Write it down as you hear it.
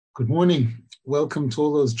Good morning. Welcome to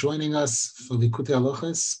all those joining us for Likutey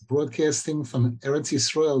Halakhos, broadcasting from Eretz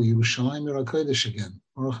Yisrael, Yerushalayim Kodesh again.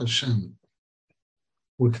 Baruch Hashem.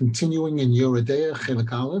 We're continuing in Yoreh Deah,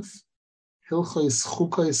 Chelik Aleph, Hilchos,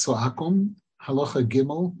 Chukos, Haakum, Halakha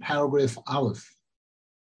Gimel, paragraph Aleph.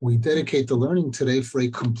 We dedicate the learning today for a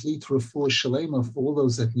complete refuah shalema for all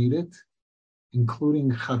those that need it,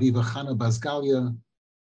 including Chaviva Chana Bas Galia,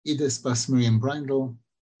 Idis Bas Miriam Brandel,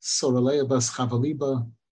 Soraleya Bas Chavaliba,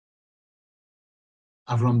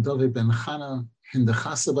 Avram David ben Chana,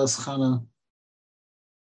 Hindachasa bas Chana,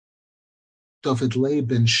 David Leib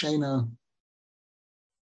ben Shena,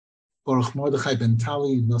 Baruch Mordechai ben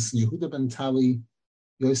Tali, Nasan Yehuda ben Tali,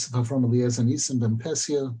 Yosef Avram Eliezer Nisan ben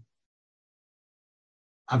Pesia,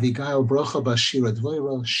 Avigail Brocha bas Shira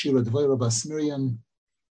Dvoira bas Miriam,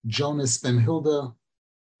 Jonas ben Hilda,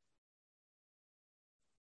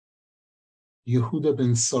 Yehuda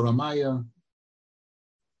ben Soramaya,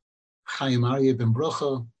 Chaim Aryeh ben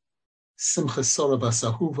Brocha, Simcha Sora bas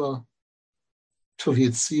Ahuva, Tovia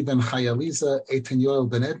Tzvi ben Chayaliza, Eitan Yoel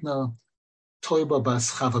ben Edna, Toiba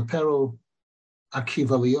bas Chava Perel,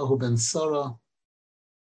 Akiva Liyahu ben Sara,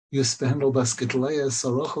 Yuspendel bas Gitleya,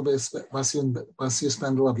 Sorochel bas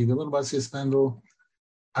Yuspendel, Avivilon bas Yuspendel,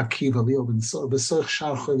 Akiva Liyahu ben Sara, Besoich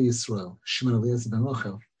Shar Chol Yisrael, Shimon Eliezer ben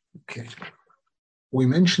Rochel. Okay. We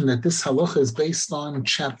mentioned that this halacha is based on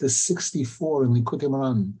chapter 64 in Likutey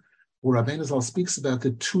Moharan, where Rabbeinu Zal speaks about the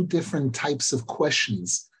two different types of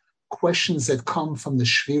questions that come from the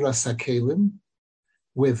Shvira Sakelim,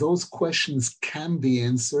 where those questions can be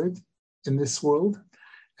answered in this world,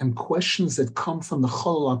 and questions that come from the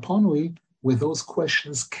Cholol Aponui, where those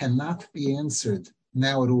questions cannot be answered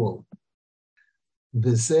now at all.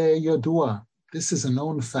 V'zeh yodua, this is a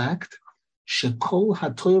known fact, shekol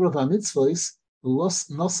ha'toyra v'amitzvos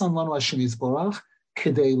Nasan lanu Hashem Yisborach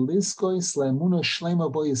kedei lizgois le'emuna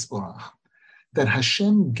shlema bo Yisborach. That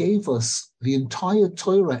Hashem gave us the entire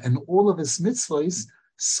Torah and all of His mitzvahs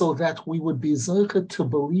so that we would be zeicha to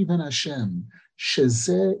believe in Hashem.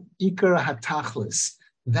 Shezeh ikar hatachlis.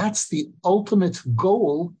 That's the ultimate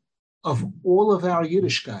goal of all of our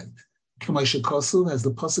Yiddishkeit. K'may shekosu, as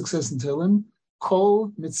the pasuk says in Tehillim,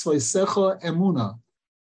 kol mitzvaysecha emuna.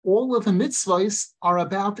 All of the mitzvahs are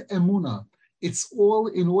about emuna. It's all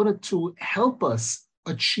in order to help us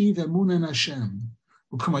achieve emunah in Hashem.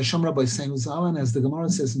 Rabbi saying Zalan, as the Gemara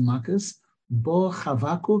says in Makkos, Bo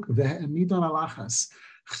Chavakuk ve'emidon Halachas.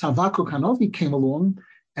 Chavakuk Hanavi came along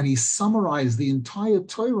and he summarized the entire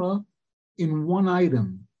Torah in one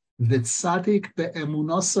item: that tzaddik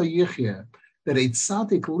be'emunasa yichye, that a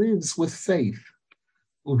tzaddik lives with faith.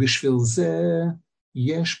 Ubishvil zeh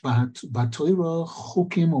yesh ba'Torah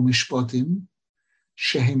chukim u'mishpatim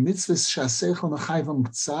shehem mitzvahs she'aseichel mechayvam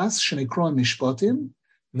k'tzas shenikroim mishpatim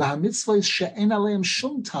v'hamitzvahs she'en aleim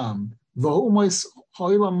shum tam v'hu'umois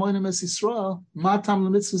ha'olam moinem es Yisrael ma tam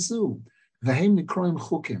l'mitzvah zu v'hem nikroim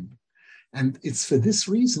chukim. And it's for this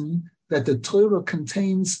reason that the Torah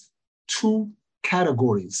contains two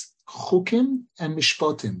categories, chukim and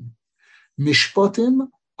mishpatim. Mishpatim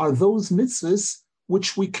are those mitzvahs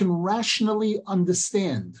which we can rationally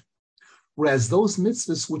understand, whereas those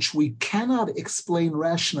mitzvahs which we cannot explain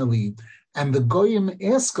rationally, and the goyim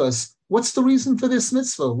ask us, what's the reason for this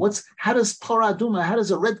mitzvah? How does paraduma, how does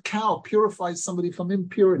a red cow purify somebody from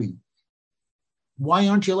impurity? Why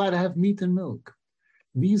aren't you allowed to have meat and milk?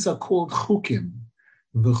 These are called chukim.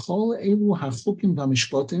 V'chol elu hachukim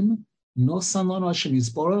v'mishpatim nosan lanu Hashem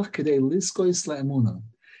Yisborach kedei liskois la'emuna.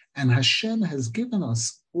 And Hashem has given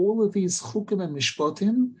us all of these chukim and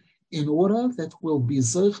mishpatim in order that we'll be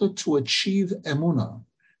zeicha to achieve emunah.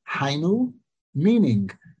 Hainu, meaning,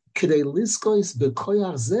 kedei liskois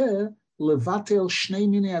bekoyach zeh levatel shnei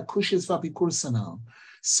minei akushis v'abikur sanal.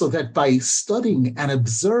 So that by studying and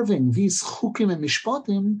observing these chukim and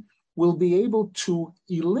mishpatim, we'll be able to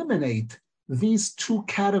eliminate these two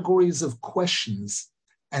categories of questions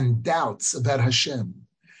and doubts about Hashem.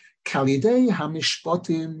 Kalidei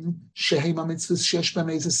hamishpatim shehem hamitzvos shesh b'hem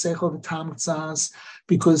eizeh seichel v'tam tzaz,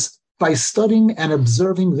 because by studying and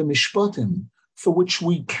observing the mishpatim, for which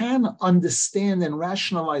we can understand and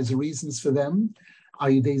rationalize the reasons for them,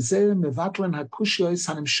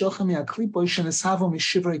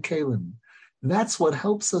 that's what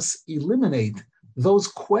helps us eliminate those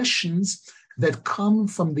questions that come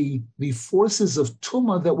from the forces of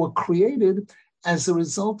tumah that were created as a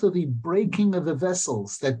result of the breaking of the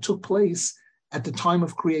vessels that took place at the time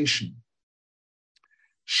of creation.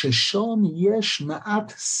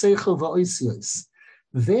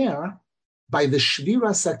 There, by the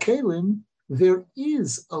Shvira Sakelim, there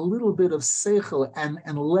is a little bit of seichel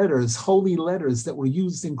and letters, holy letters that were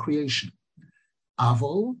used in creation.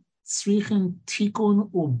 Avol tzrichin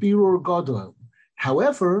tikun ubirur gadol.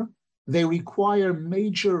 However, they require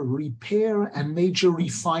major repair and major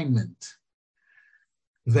refinement.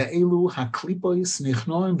 Ve'elu haklipois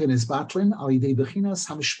nichnoim v'nizbatlin al yidei bechinas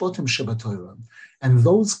hamishpotim shebatorah. And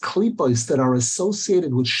those klipos that are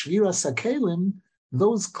associated with shviras hakelim,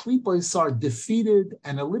 those klipos are defeated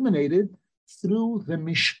and eliminated through the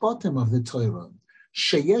mishpotim of the Torah,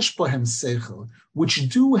 sheyesh bohem seichel, which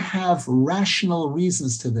do have rational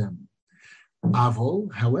reasons to them.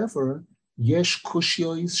 Avol, however, yesh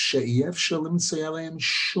kushyois she'yev shelim tzayaleim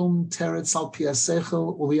shum teretz al pi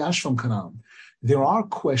haseichel u'liyashvam kanal. There are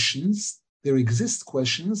questions, there exist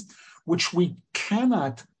questions, which we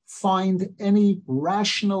cannot find any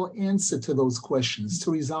rational answer to those questions, to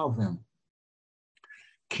resolve them.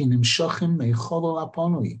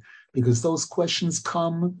 Because those questions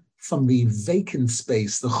come from the vacant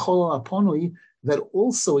space, the cholol aponui, that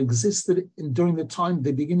also existed during the time,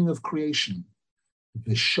 the beginning of creation.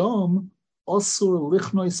 V'shom osur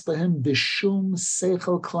lichnois behem b'shum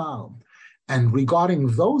seichel klal. And regarding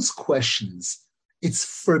those questions, it's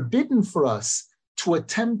forbidden for us to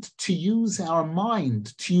attempt to use our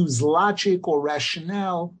mind, to use logic or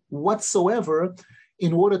rationale whatsoever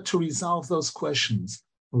in order to resolve those questions.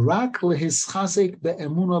 Rak lehischazek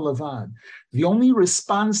be'emuna levad. The only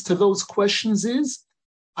response to those questions is,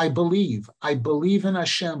 I believe in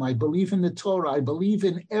Hashem, I believe in the Torah, I believe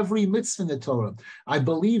in every mitzvah in the Torah. I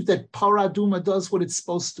believe that paraduma does what it's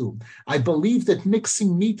supposed to. I believe that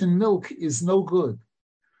mixing meat and milk is no good.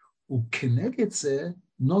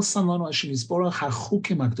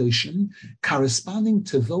 Corresponding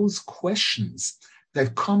to those questions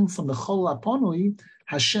that come from the Chol Aponui,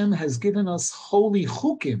 Hashem has given us holy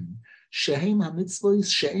chukim, shehem hamitzvos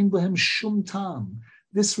she'en bohem shum tam.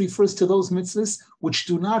 This refers to those mitzvahs which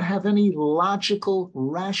do not have any logical,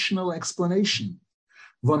 rational explanation.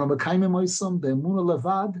 And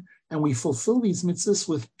we fulfill these mitzvahs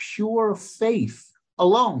with pure faith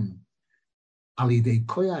alone. Through the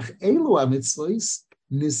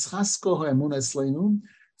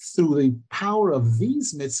power of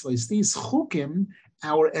these mitzvahs, these chukim,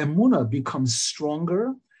 our emunah becomes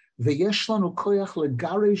stronger. And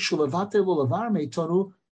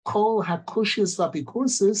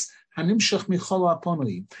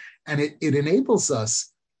it enables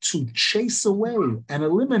us to chase away and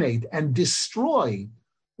eliminate and destroy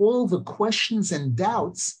all the questions and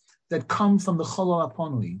doubts that come from the Chol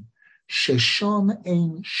Aponui. Sheshom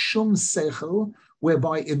ein shum seichel,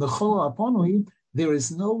 whereby in the Chol Aponui there is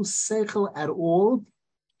no seichel at all.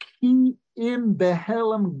 Ki im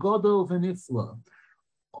behelem godol v'nifla.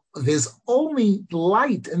 There's only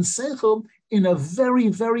light and seichel in a very,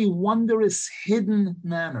 very wondrous, hidden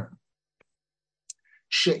manner.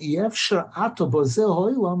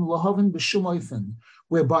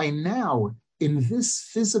 Whereby now, in this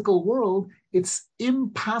physical world, it's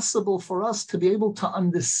impossible for us to be able to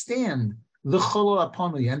understand the Chol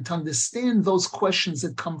Aponui and to understand those questions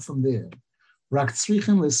that come from there.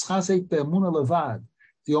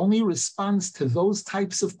 The only response to those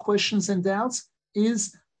types of questions and doubts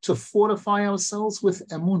is to fortify ourselves with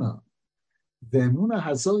emunah. Ve'emunah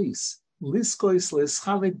hazois liskois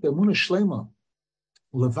leschalek be'emunah shlema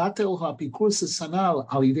levatel ha'pikursa sanal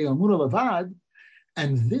al yidei emunah levad.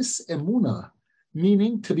 And this emunah,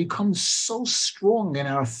 meaning to become so strong in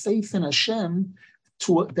our faith in Hashem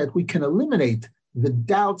that we can eliminate the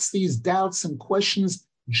doubts, these doubts and questions,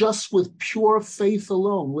 just with pure faith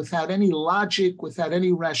alone, without any logic, without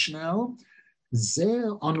any rationale. We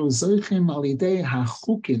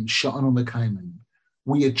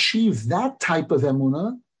achieve that type of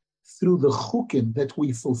emunah through the chukim that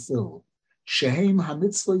we fulfill.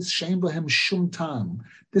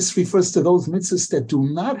 This refers to those mitzvahs that do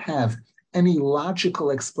not have any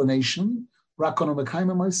logical explanation, but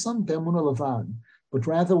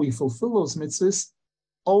rather we fulfill those mitzvahs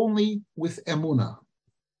only with emunah.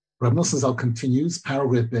 Rav Nosson Zal continues,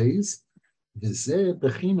 paragraph Beis,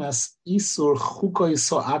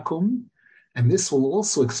 and this will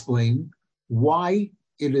also explain why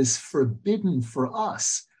it is forbidden for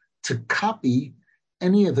us to copy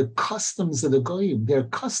any of the customs of the Goyim, their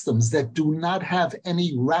customs that do not have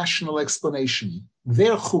any rational explanation,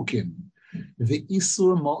 their chukim, the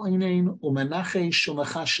isur Memeoneyn Uumenacheysh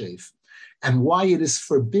umechashev, and why it is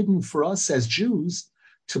forbidden for us as Jews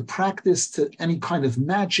to practice to any kind of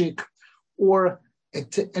magic or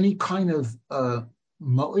to any kind of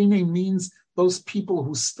Memeoneyn means those people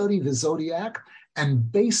who study the zodiac, and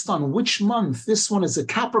based on which month, this one is a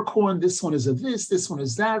Capricorn, this one is a this one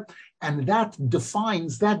is that, and that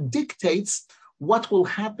defines, that dictates what will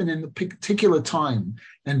happen in a particular time.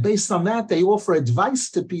 And based on that, they offer advice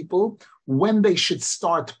to people when they should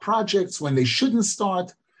start projects, when they shouldn't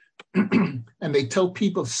start. And they tell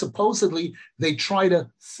people, supposedly, they try to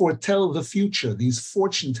foretell the future, these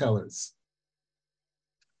fortune tellers.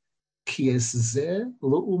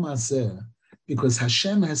 Because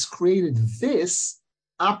Hashem has created this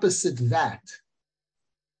opposite that.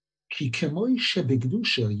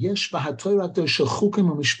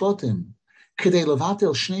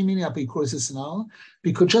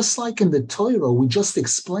 Because just like in the Torah, we just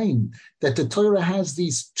explained that the Torah has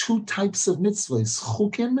these two types of mitzvahs,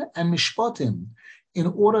 chukim and mishpatim, in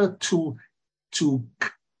order to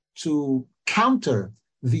counter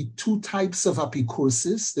the two types of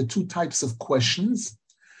apikursis, the two types of questions.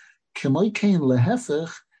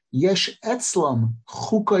 Yesh etzlam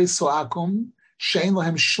chukos Haakum, she'ein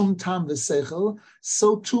lahem shum tam v'seichel.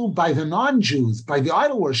 So too by the non-Jews, by the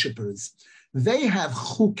idol worshippers, they have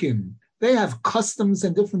chukim, they have customs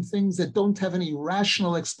and different things that don't have any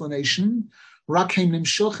rational explanation. Rak hem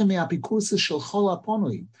nimshochim me'apikursis shel chol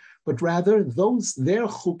aponui. But rather, their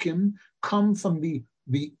chukim come from the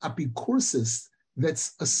apikursis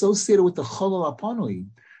that's associated with the chol aponui.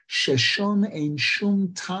 Sheshon ein shum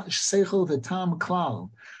seichel v'tam klal,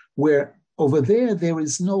 where over there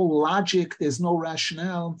is no logic, there's no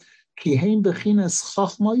rationale. Ki heim bechinas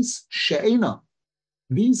chachmos she'ena.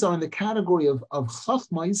 These are in the category of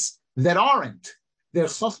chachmos that aren't. They're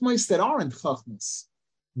chachmos that aren't chachmos.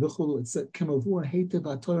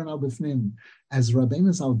 As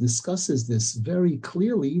Rabbeinu Zal discusses this very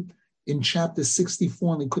clearly in chapter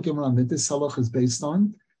 64 in Likutey that this halakha is based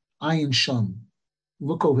on, Ayin Sham.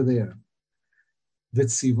 Look over there. And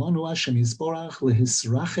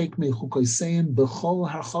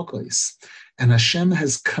Hashem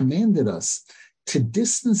has commanded us to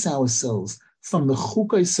distance ourselves from the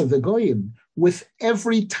chukos of the goyim with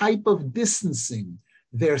every type of distancing,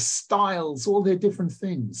 their styles, all their different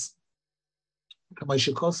things. As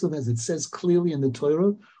it says clearly in the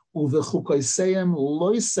Torah,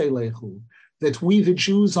 that we the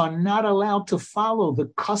Jews are not allowed to follow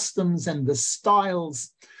the customs and the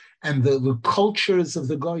styles and the cultures of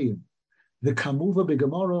the Goyim. The Kamuva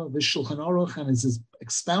beGemara, the Shulchan Aruch, and is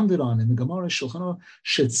expounded on in the Gemara Shulchan Aruch,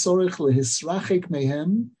 shetzorich lehisrachik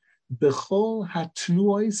mehem bechol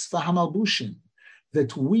hatnuos v'hamalbushin,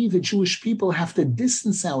 that we, the Jewish people, have to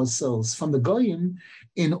distance ourselves from the Goyim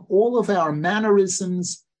in all of our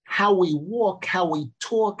mannerisms, how we walk, how we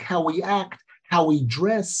talk, how we act, how we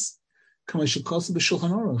dress. As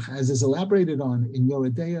is elaborated on in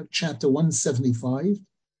Yoreh Deah, chapter 175,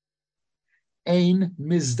 Ein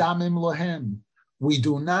mizdamim lohem. We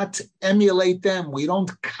do not emulate them. We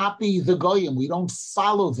don't copy the goyim. We don't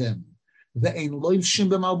follow them. The ein loivshim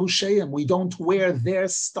b'malbusheim. We don't wear their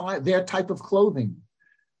style, their type of clothing.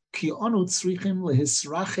 Ki anu tzrichim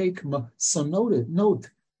lehisrachek. So note,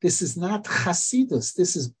 this is not chasidus.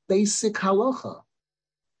 This is basic halakha.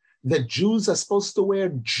 That Jews are supposed to wear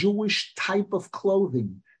Jewish type of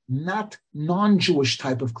clothing, not non-Jewish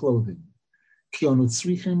type of clothing.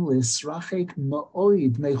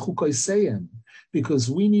 Because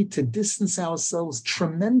we need to distance ourselves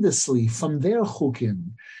tremendously from their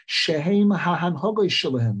chukim,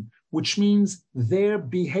 which means their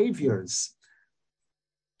behaviors.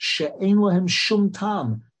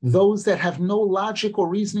 Those that have no logic or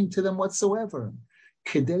reasoning to them whatsoever.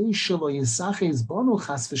 So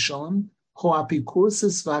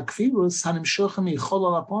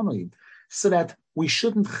that we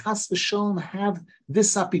shouldn't chas v'shalom have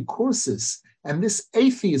this apikursis and this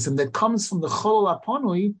atheism that comes from the chol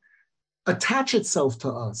aponui attach itself to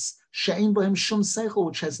us. She'ein b'hem shum seichel,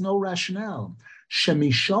 which has no rationale.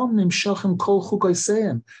 Shemishom nimshochem kol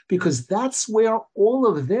chukoseim, because that's where all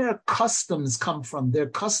of their customs come from, their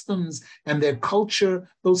customs and their culture,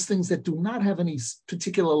 those things that do not have any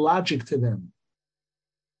particular logic to them.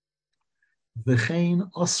 And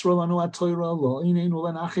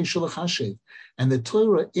the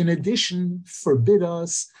Torah, in addition, forbid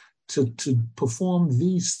us to perform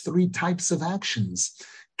these three types of actions.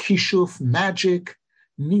 Kishuf, magic,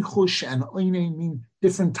 nichush, and oinen mean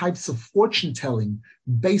different types of fortune telling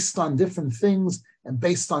based on different things and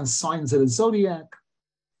based on signs of the zodiac.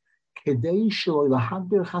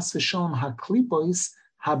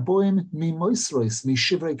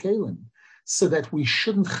 So that we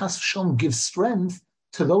shouldn't chas v'shalom give strength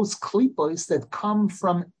to those klipos that come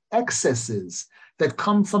from excesses, that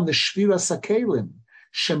come from the shvira sakelim.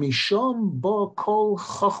 Shemishom bo kol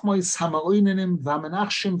chochmos hamaoinenim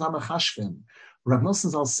v'amenachshim v'amachashvim. Rav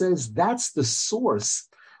Nasan says that's the source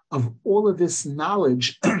of all of this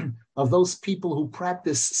knowledge of of those people who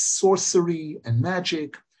practice sorcery and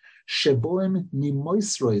magic. Sheboim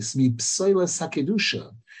mimoisrois mi psoilas hakedusha.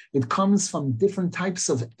 It comes from different types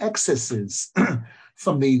of excesses,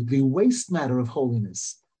 from the waste matter of holiness.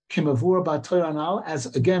 Kimavur b'Torah anal, as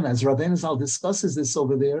Rabbeinu Zal discusses this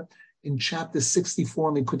over there in chapter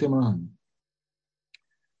 64 in Likutey Moharan.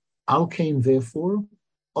 Al kain, therefore,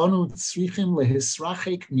 onu tzrichim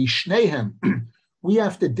lehisrachik mishneihem. We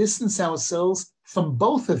have to distance ourselves from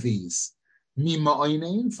both of these.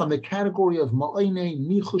 Memeoneyn, from the category of ma'oneyn,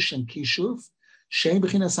 nichush, and kishuv, shein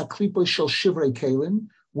b'chinas haklipa shel shivrei kelim,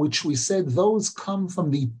 which we said those come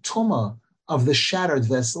from the tumah of the shattered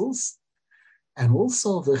vessels, and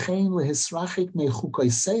also v'chein lehisrachik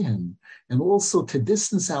mechukoseihem, and also to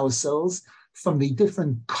distance ourselves from the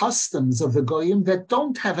different customs of the goyim that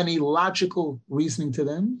don't have any logical reasoning to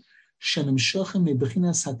them, shenimshochem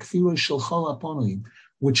meb'chinas hakfira shel chol haponui,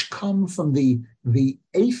 which come from the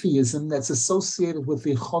atheism that's associated with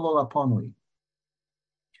the chol haponui.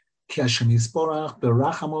 Ki Hashem yisborach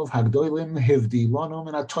berachamov hagdolim hivdi lanu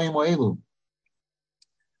min hatoyim ha'elu.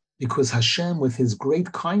 Because Hashem, with His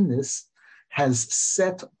great kindness, has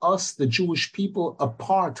set us, the Jewish people,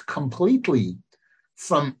 apart completely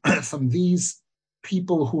from these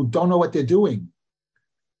people who don't know what they're doing.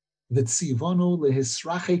 V'tzivonu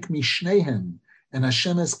lehisrachik mishnehem, and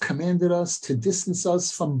Hashem has commanded us to distance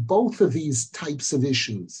us from both of these types of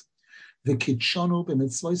issues. V'kitshonu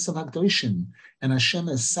b'mitzvos hakdoshim, and Hashem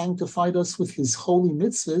has sanctified us with His holy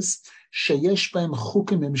mitzvahs, sheyesh b'hem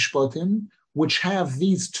chukim mishpatim, which have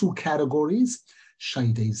these two categories.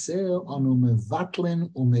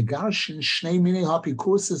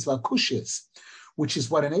 Which is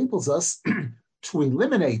what enables us to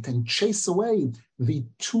eliminate and chase away the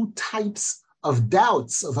two types of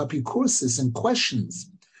doubts, of apikursis and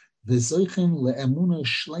questions,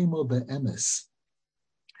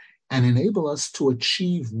 and enable us to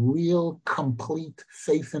achieve real, complete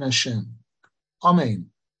faith in Hashem.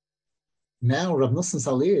 Amen. Now, Rav Nasan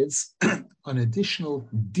Zal adds an additional,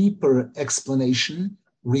 deeper explanation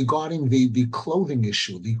regarding the clothing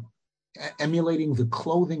issue, emulating the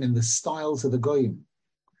clothing and the styles of the goyim.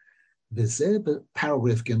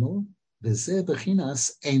 Paragraph Gimel.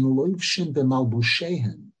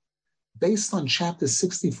 Based on chapter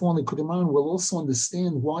 64 in the Likutey Moharan, we'll also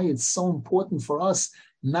understand why it's so important for us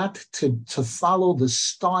not to follow the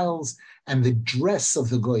styles and the dress of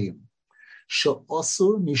the goyim.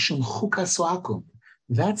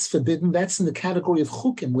 That's forbidden. That's in the category of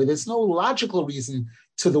chukim, where there's no logical reason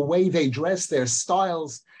to the way they dress, their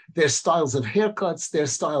styles of haircuts, their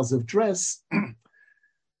styles of dress.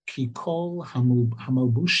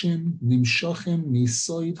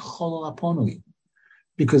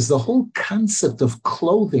 Because the whole concept of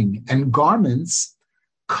clothing and garments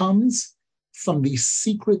comes from the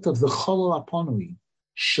secret of the cholol haponui,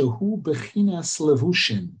 shehu bechinas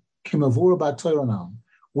levushin, kimavur b'Torah,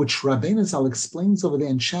 which Rabbeinu Zal explains over there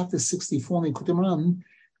in chapter 64 in Likutey Moharan.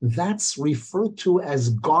 That's referred to as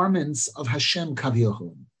garments of Hashem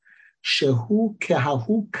kaviyachol. Shehu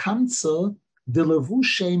kehahu kamtza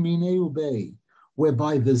delevushe minei ubei,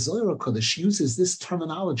 whereby the Zohar Kodesh uses this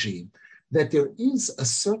terminology that there is a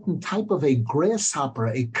certain type of a grasshopper,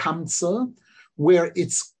 a kamtza, where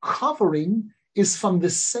its covering is from the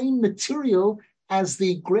same material as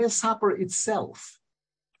the grasshopper itself.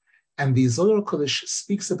 And the Zohar Kodesh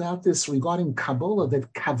speaks about this regarding Kabbalah,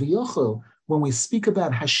 that kaviyachol, when we speak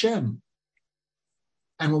about Hashem,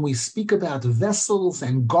 and when we speak about vessels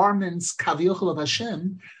and garments, kaviyachol of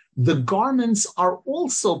Hashem, the garments are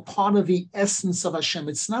also part of the essence of Hashem.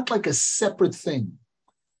 It's not like a separate thing.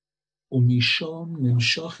 Umishom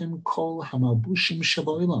nimshachim kol hamabushim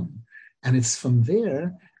shaboilam. And it's from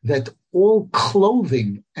there that all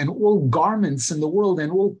clothing and all garments in the world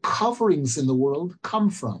and all coverings in the world come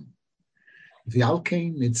from.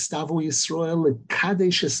 V'alkein nitztavu Yisrael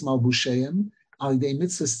lekadesh es malbusheim al yedei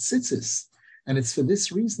mitzvahs tzitzis. And it's for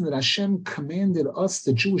this reason that Hashem commanded us,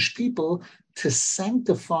 the Jewish people, to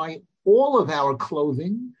sanctify all of our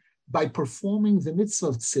clothing by performing the mitzvah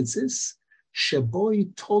of tzitzis,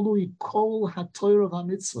 sheboi tolui kol ha'torah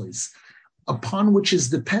v'mitzvahs, upon which is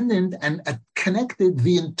dependent and connected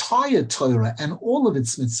the entire Torah and all of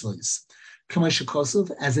its mitzvahs.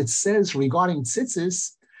 As it says regarding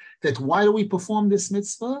tzitzis, that why do we perform this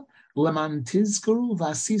mitzvah? Leman tizkaru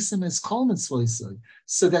v'asisim es kol mitzvahs,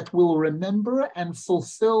 so that we'll remember and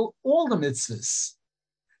fulfill all the mitzvahs.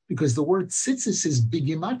 Because the word tzitzis is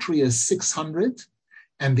bigimatria 600,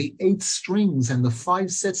 and the 8 strings and the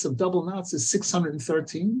 5 sets of double knots is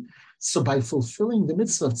 613. So by fulfilling the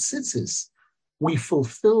mitzvah of tzitzis, we're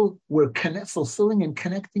fulfilling and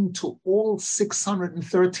connecting to all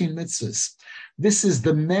 613 mitzvahs. This is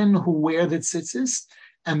the men who wear the tzitzis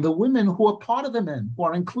and the women who are part of the men, who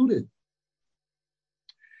are included.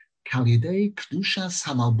 Kalidei Kedushas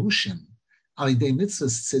Hamalbushim, Alidei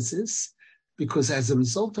Mitzvahs Tzitzis, because as a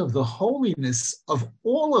result of the holiness of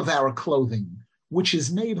all of our clothing, which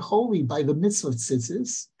is made holy by the mitzvah of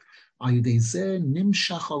tzitzis,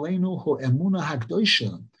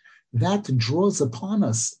 that draws upon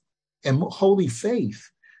us holy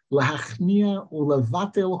faith,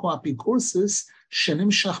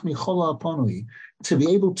 to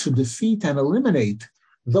be able to defeat and eliminate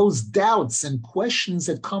those doubts and questions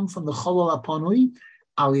that come from the cholol haponui,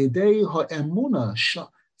 al yedei ha'emuna,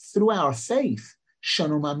 through our faith,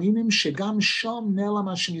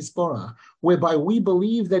 whereby we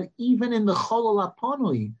believe that even in the cholol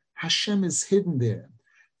haponui, Hashem is hidden there.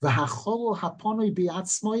 And the cholol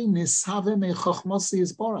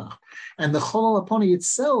haponui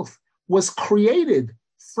itself was created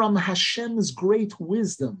from Hashem's great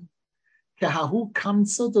wisdom. Like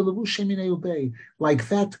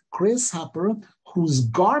that grasshopper whose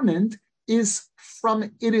garment is from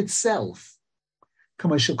it itself. As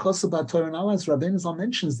Rabbeinu Zal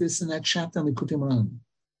mentions this in that chapter in Likutey.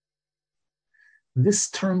 This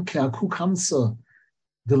term, Ke'aku Kamsa,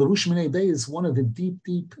 the Levush Minei Bey, is one of the deep,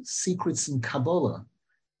 deep secrets in Kabbalah,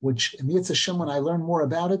 which, in Yetz Hashem, when I learn more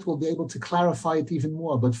about it, we'll be able to clarify it even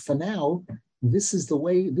more. But for now, this is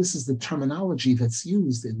the terminology that's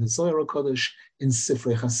used in the Zohar HaKodesh, in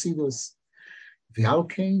Sifrei Chasidus.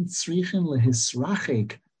 V'alkein tzrichin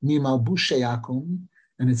lehisrachek mimalbushei Haakum,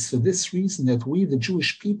 and it's for this reason that we, the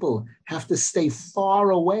Jewish people, have to stay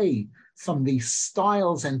far away from the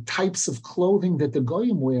styles and types of clothing that the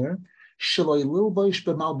Goyim wear, sheloi lilbosh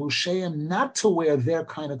b'malbusheim, not to wear their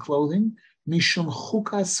kind of clothing, mishum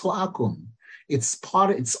chukas ha'akum. It's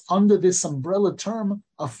under this umbrella term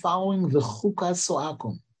of following the chukas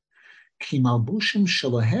ha'akum. Ki malbushim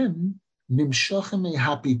shelahem nimshachem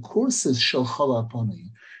hapikurses shel chol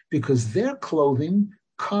haponi, because their clothing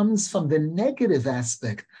comes from the negative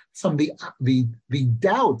aspect, from the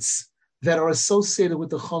doubts that are associated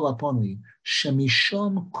with the chol haponi.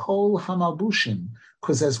 Shemishom kol hamalbushim,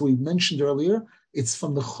 because as we mentioned earlier, it's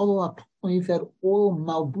from the chol haponi that all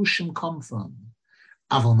malbushim come from.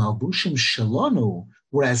 Aval malbushim shalonu,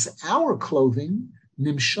 whereas our clothing,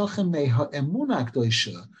 nimshachem me'ha'emuna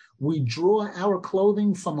akdoisha, we draw our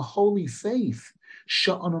clothing from holy faith.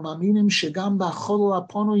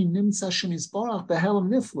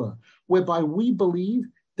 Whereby we believe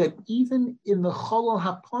that even in the cholol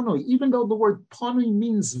haponoi, even though the word ponoi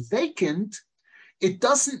means vacant, it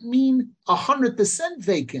doesn't mean 100%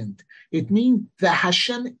 vacant. It means that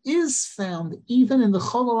Hashem is found even in the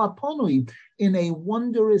cholol haponoi in a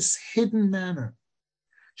wondrous hidden manner.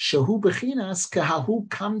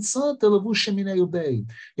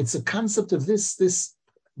 It's a concept of this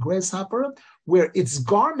grasshopper, where its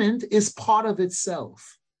garment is part of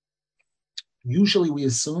itself. Usually we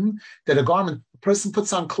assume that a person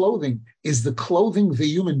puts on clothing. Is the clothing the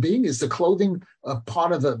human being? Is the clothing a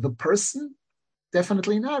part of the person?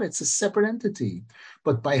 Definitely not. It's a separate entity.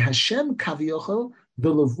 But by Hashem, Kaviochel,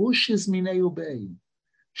 the levush is minei ubei.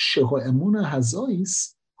 Sheho emuna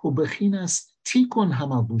hazois hu bechinas tikun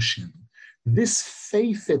hamalbushim. This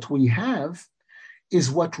faith that we have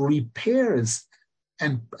is what repairs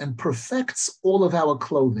and perfects all of our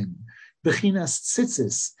clothing. Bechinas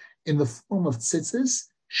tzitzis, in the form of tzitzis,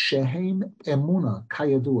 shehem emuna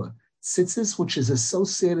kayadua. Tzitzis, which is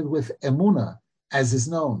associated with emuna, as is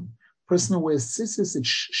known. Person who wears tzitzis, it's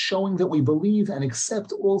showing that we believe and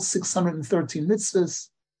accept all 613 mitzvahs.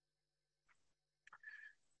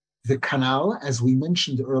 The kanal, as we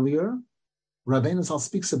mentioned earlier, Rabbeinu Zal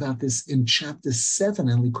speaks about this in chapter 7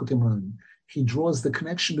 in Likutey. He draws the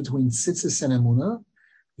connection between tzitzis and emuna.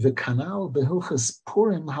 The kanal behilchos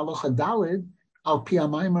Purim Halacha Daled al pi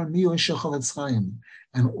Maimon Memeoneyn Choletz Chaim.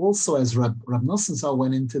 And also, as Rab Nasan Zal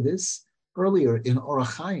went into this earlier in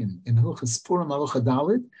Orach Chaim, in Hilchos Purim Halacha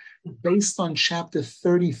Daled, based on chapter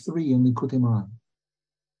 33 in Likutey.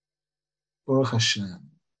 Baruch Hashem.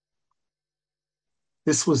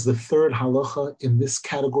 This was the third halacha in this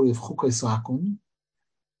category of Chukos Haakum.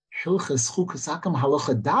 Hilchos Chukos Haakum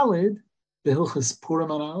Halacha Daled behilchos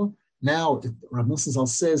Purim Anal. Now, Rav Nasan Zal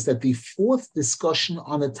says that the fourth discussion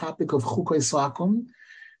on the topic of Chukos Haakum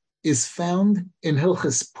is found in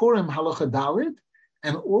Hilchos Purim Halacha Daled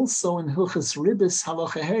and also in Hilchos Ribis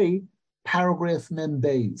Halacha Hey, paragraph Mem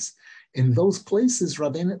Beis. In those places,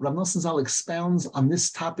 Rav Nasan Zal expounds on this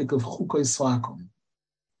topic of Chukos Haakum.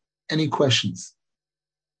 Any questions?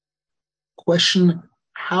 Question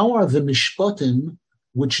how are the mishpatim,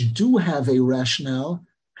 which do have a rationale,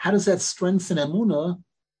 how does that strengthen emunah,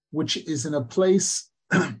 which is in a place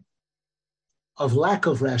of lack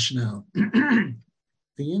of rationale?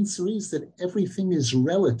 The answer is that everything is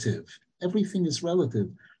relative. Everything is relative.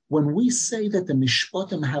 When we say that the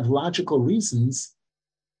mishpatim have logical reasons,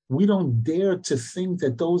 we don't dare to think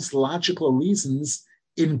that those logical reasons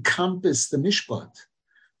encompass the mishpat.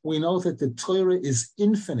 We know that the Torah is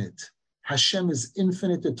infinite. Hashem is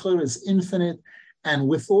infinite. The Torah is infinite. And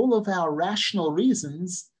with all of our rational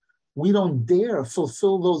reasons, we don't dare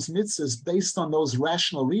fulfill those mitzvahs based on those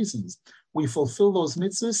rational reasons. We fulfill those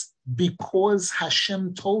mitzvahs because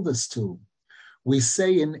Hashem told us to. We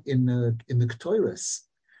say in the Ketores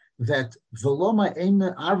that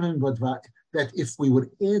that if we would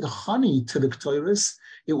add honey to the Ketores,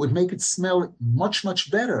 it would make it smell much,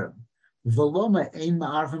 much better. Why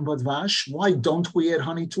don't we add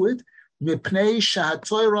honey to it?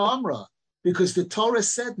 Because the Torah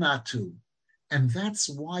said not to. And that's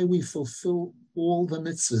why we fulfill all the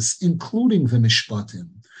mitzvahs, including the mishpatim.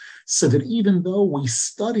 So that even though we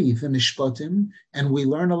study the mishpatim and we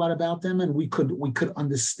learn a lot about them and we could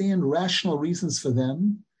understand rational reasons for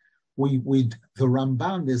them, the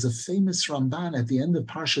Ramban, there's a famous Ramban at the end of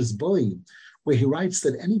Parshas Boi, where he writes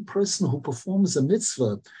that any person who performs a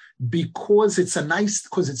mitzvah because it's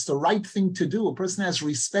the right thing to do, a person has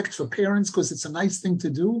respect for parents because it's a nice thing to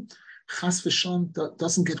do, Chas v'shalom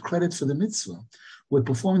doesn't get credit for the mitzvah. We're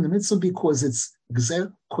performing the mitzvah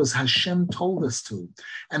because Hashem told us to.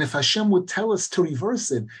 And if Hashem would tell us to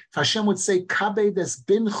reverse it, if Hashem would say, Kabed es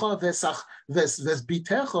bincha ves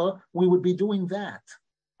bitecha, we would be doing that.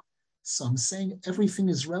 So I'm saying everything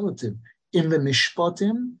is relative. In the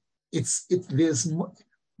mishpatim,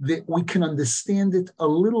 we can understand it a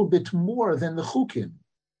little bit more than the chukim,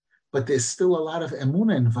 but there's still a lot of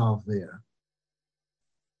emunah involved there.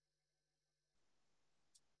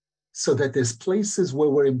 So that there's places where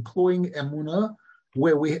we're employing emunah,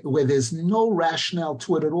 where there's no rationale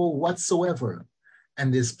to it at all whatsoever,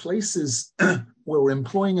 and there's places where we're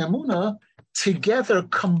employing emunah together,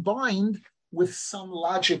 combined with some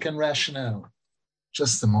logic and rationale.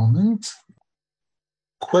 Just a moment.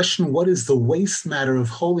 Question: what is the waste matter of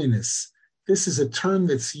holiness? This is a term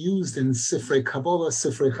that's used in Sifrei Kabbalah,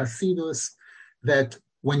 Sifrei Chasidus, that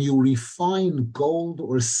when you refine gold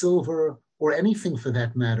or silver or anything for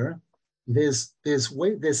that matter, there's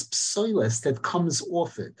psoilus that comes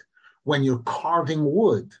off it. When you're carving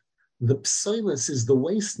wood, the psoilus is the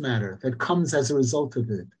waste matter that comes as a result of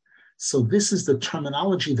it. So this is the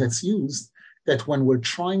terminology that's used, that when we're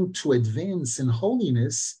trying to advance in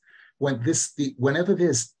holiness, whenever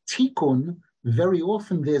there's tikkun, very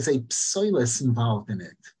often there's a psoilus involved in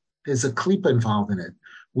it. There's a klipa involved in it.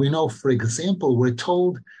 We know, for example, we're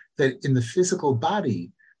told that in the physical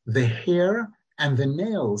body, the hair and the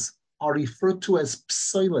nails are referred to as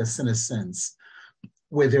psoilus in a sense,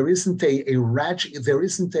 where there isn't a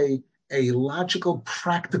logical,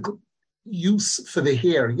 practical use for the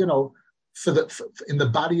hair, in the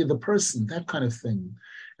body of the person, that kind of thing.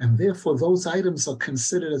 And therefore, those items are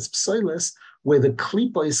considered as psoilus, where the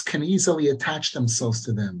klipos can easily attach themselves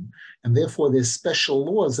to them. And therefore, there's special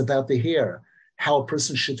laws about the hair, how a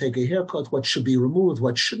person should take a haircut, what should be removed,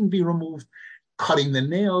 what shouldn't be removed. Cutting the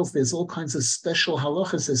nails, there's all kinds of special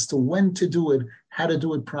halakhos as to when to do it, how to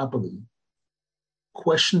do it properly.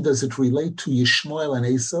 Question: does it relate to Yishmael and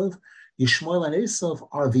Esav? Yishmael and Esav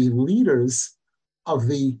are the leaders of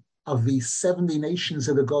the 70 nations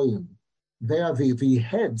of the Goyim. They are the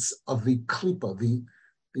heads of the klipa, the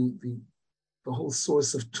whole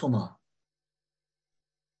source of tumah.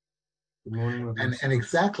 And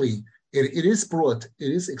exactly, it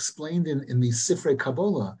is explained in the Sifrei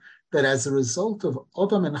Kabbalah that as a result of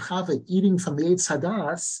Adam and Chava eating from the Eitz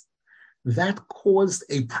Hadas, that caused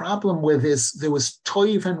a problem where there was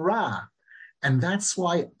Toiv and Ra. And that's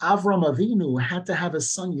why Avram Avinu had to have a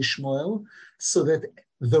son, Yishmael, so that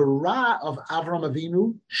the Ra of Avram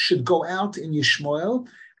Avinu should go out in Yishmael,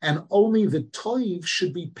 and only the Toiv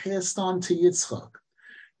should be passed on to Yitzchak.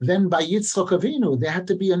 Then by Yitzchak Avinu, there had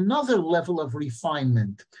to be another level of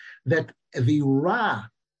refinement, that the Ra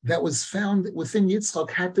that was found within Yitzchak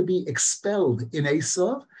had to be expelled in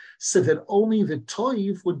Esav, so that only the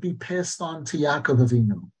Toiv would be passed on to Yaakov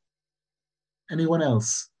Avinu. Anyone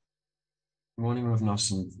else? Morning, Rav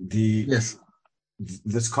Nasan. Yes.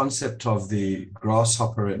 This concept of the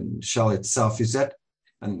grasshopper and shell itself, is that,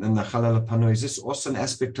 and the Chalal Pano, is this also an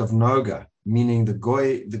aspect of Noga, meaning the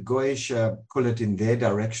Goyish pull it in their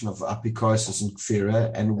direction of apikosis and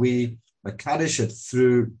kfira, and we Kaddish it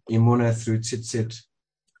through Imuna, through Tzitzit?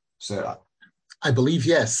 So I believe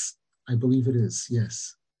yes. I believe it is,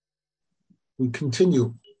 yes. We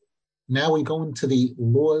continue. Now we go into the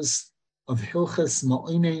laws of Hilchos,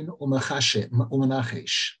 Memeoneyn,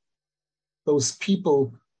 Uumenacheysh. Those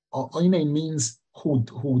people, Oinein means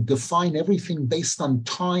who define everything based on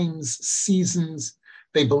times, seasons.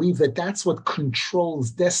 They believe that that's what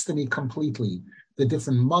controls destiny completely. The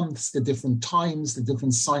different months, the different times, the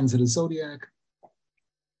different signs of the zodiac.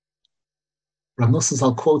 Rav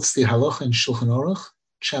Nasan quotes the Halakha in Shulchan Aruch,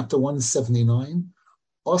 chapter 179.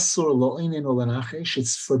 Osur lo'einin Uumenacheysh.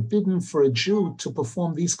 It's forbidden for a Jew to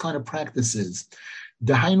perform these kind of practices.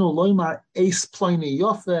 Dehainu loymar eis ploini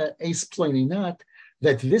yofe, eis ploini not.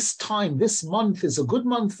 That this time, this month is a good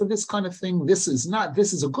month for this kind of thing. This is not.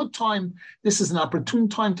 This is a good time. This is an opportune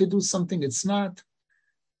time to do something. It's not.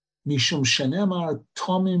 Mishum shenemar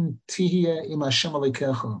tomim tihye im Hashem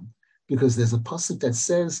alekecha. Because there's a pasuk that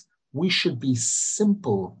says we should be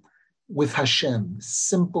simple with Hashem,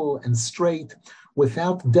 simple and straight,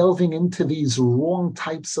 without delving into these wrong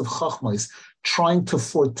types of chachmos, trying to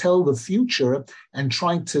foretell the future and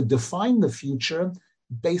trying to define the future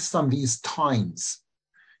based on these times.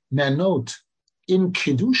 Now note, in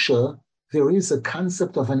Kedusha, there is a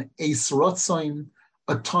concept of an eis rotzoin,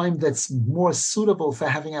 a time that's more suitable for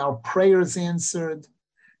having our prayers answered.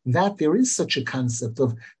 That there is such a concept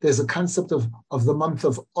of, there's a concept of the month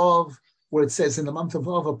of Av, where it says in the month of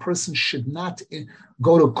Av, a person should not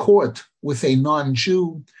go to court with a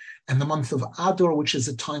non-Jew, and the month of Adar, which is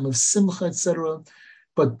a time of Simcha, etc.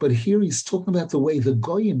 But here he's talking about the way the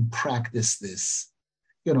Goyim practice this.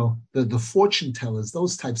 You know, the fortune tellers,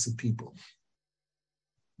 those types of people.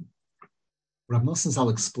 Rav Nasan Zal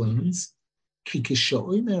explains,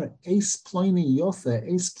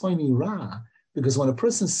 because when a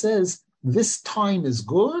person says this time is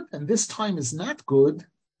good and this time is not good,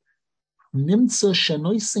 the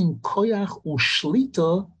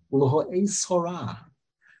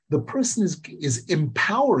person is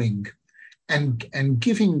empowering and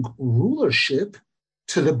giving rulership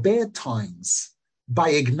to the bad times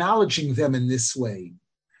by acknowledging them in this way.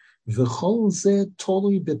 And Rav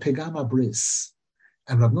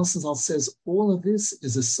Nasan Zal says all of this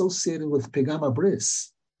is associated with Pegam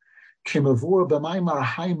Bris. As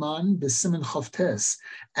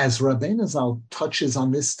Rabbeinu Zal touches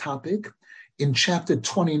on this topic in chapter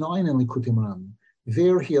 29 in Likutey.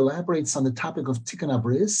 There he elaborates on the topic of Tikkun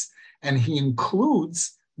Bris, and he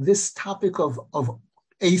includes this topic of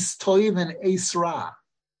Eis Toiv and Eis Ra.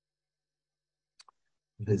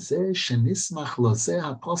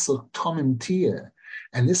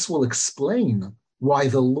 And this will explain why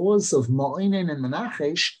the laws of Memeoneyn and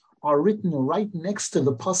Uumenacheysh are written right next to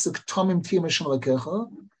the pasuk Tomim Tiyeh Hashem Alekecha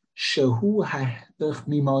Shehu Ha'hepech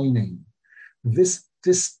Memeoneyn. This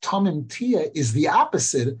Tomim Tiyeh is the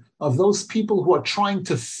opposite of those people who are trying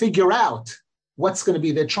to figure out what's going to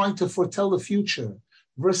be. They're trying to foretell the future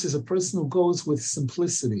versus a person who goes with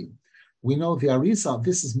simplicity. We know the Arizal,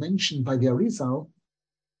 this is mentioned by the Arizal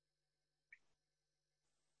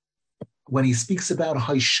when he speaks about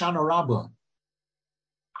Hoshana Rabbah.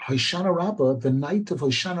 Hoshana Rabbah, the night of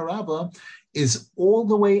Hoshana Rabbah, is all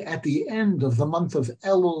the way at the end of the month of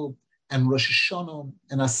Elul and Rosh Hashanah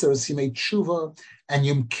and Aseret Yimei Tshuva and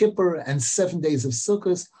Yom Kippur and 7 days of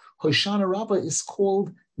Sukkot. Hoshana Rabbah is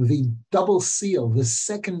called the double seal, the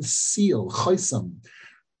second seal, Chosam.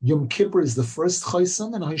 Yom Kippur is the first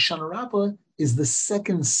Chosam and Hoshana Rabbah is the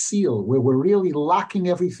second seal where we're really locking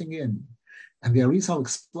everything in. And the Arizal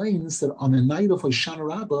explains that on the night of Hoshana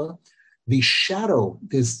Rabbah, the shadow,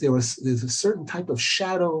 there's a certain type of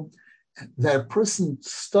shadow that a person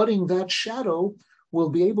studying that shadow will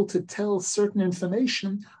be able to tell certain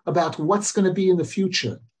information about what's going to be in the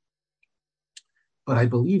future. But I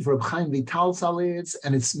believe Reb Chaim Vital Zalez,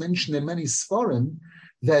 and it's mentioned in many Sfarim,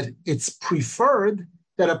 that it's preferred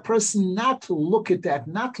that a person not look at that,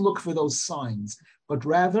 not look for those signs, but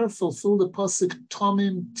rather fulfill the pasuk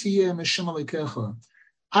Tomim Tiyeh Hashem Alekecha.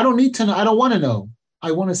 I don't need to know. I don't want to know.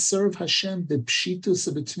 I want to serve Hashem b'pshitus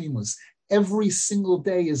u'b'tmimus. Every single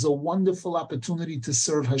day is a wonderful opportunity to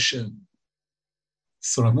serve Hashem.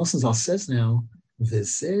 So Rav Nasan Zal says now,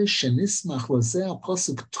 V'zeh shenismach l'zeh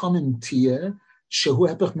pasuk Tomim Tiyeh shehu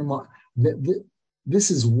hepech mimah. This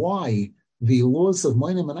is why the laws of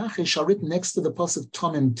Memeoneyn and Uumenacheysh are written next to the pasuk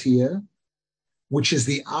Tomim Tiyeh, which is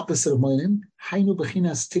the opposite of Memeoneyn, Hainu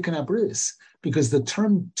b'chinas Tikkun Bris, because the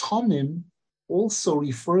term Tomim also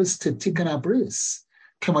refers to Tikkun Bris.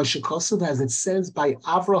 Chukos, as it says by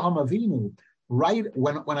Avraham Avinu, right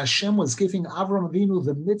when Hashem was giving Avraham Avinu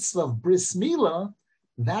the mitzvah of Bris Milah,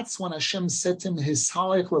 that's when Hashem said to him,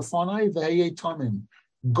 Hishalech lefanai v'heyeh tomim,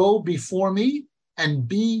 go before me and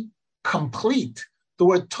be complete. The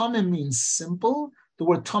word tomim means simple. The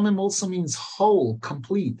word tamim also means whole,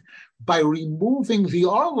 complete. By removing the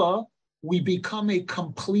arla, we become a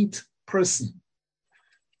complete person.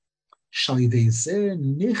 Through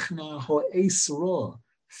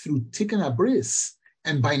tikkun abris,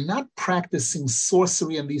 and by not practicing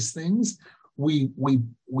sorcery and these things, we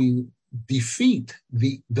defeat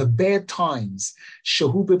the bad times.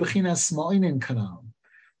 Shehu bebechinas Memeoneyn kanal.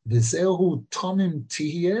 V'zehu tamim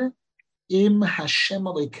tihye im Hashem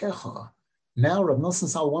Alekecha. Now, Rav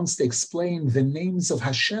Nasan wants to explain the names of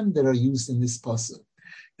Hashem that are used in this pasuk.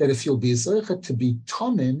 That if you'll be zeicha to be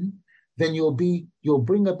tamim, then you'll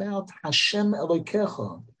bring about Hashem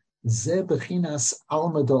Alekecha. Ze bechinas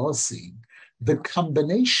alma da'asi. The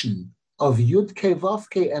combination of Yud-Ke,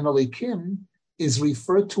 Vav-Ke, and Alekim is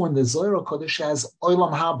referred to in the Zohar Kodesh as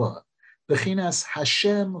Olam Haba. Bechinas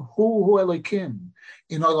Hashem Hu Alekim.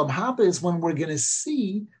 In Olam Haba is when we're going to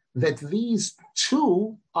see that these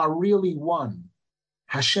two are really one.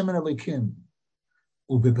 Hashem and Alekim.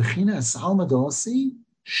 Ubebechinas alma da'asi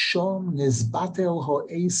shom nizbatel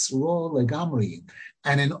ha'eis ra legamri.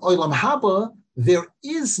 And in Olam Haba, there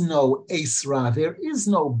is no eis ra, there is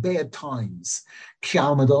no bad times. Ki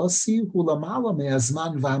alma da'asi hu lamala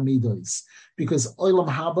me'azman v'amidos. Because Olam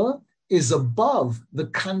Haba is above the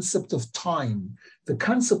concept of time. The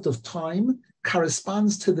concept of time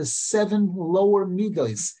corresponds to the 7 lower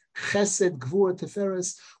midos, Chesed, Gvura,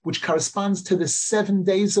 Tiferes, which corresponds to the 7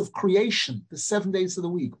 days of creation, the 7 days of the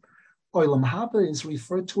week. Olam Haba is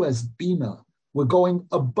referred to as Bina. We're going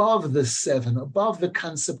above the 7, above the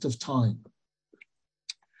concept of time.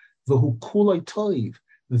 V'hu kulei toiv.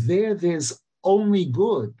 There's only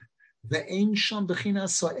good. Ve'ein sham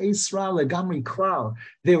bechinas ha'eis ra legamri klal.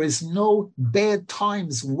 There is no bad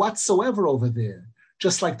times whatsoever over there.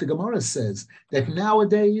 Just like the Gemara says, that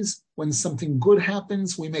nowadays, when something good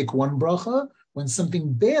happens, we make one bracha. When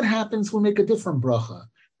something bad happens, we make a different bracha.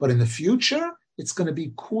 But in the future, it's going to be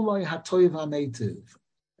kulai hatoiv ha'meitiv.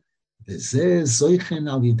 V'zeh zoichen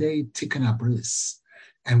al yidei tikkun abris.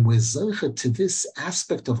 And we're zoichet to this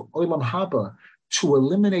aspect of Olam Haba to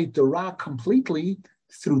eliminate the ra completely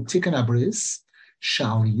through tikkun abris.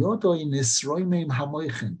 Shal yodoi nisroimim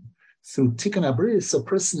hamoichen. Through tikkun abris, a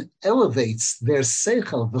person elevates their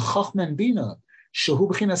seichel, the chochma and bina, shehu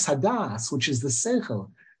b'chinas hadas, which is the seichel,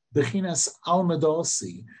 b'chinas alma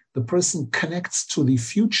da'asi. The person connects to the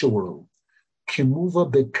future world. Kimuva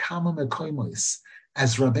bekama mekoimos.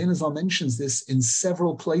 As Rabbeinu Zal mentions this in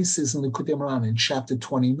several places in Likutey in chapter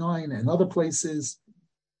 29 and other places.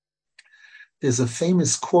 There's a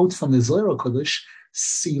famous quote from the Zohar Kodesh,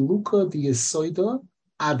 Siluka diyesoida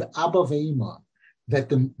ad abba ve'ima. That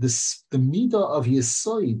the midah of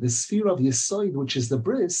Yesoid, the sphere of Yesoid, which is the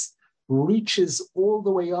bris, reaches all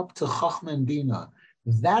the way up to Chachma and Bina.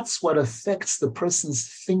 That's what affects the person's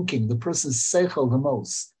thinking, the person's seichel the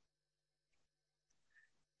most.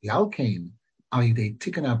 Yalkein, alidei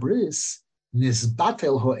tikkun abris,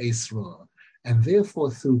 nizbatel ha'eis ra. And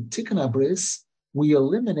therefore, through tikkun abris, we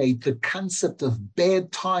eliminate the concept of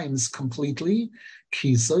bad times completely,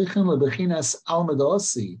 ki zoichen lebechinas alma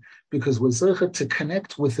da'asi, because we're zoichet to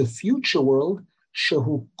connect with the future world,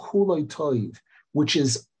 shehu kuloi toiv, which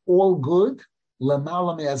is all good,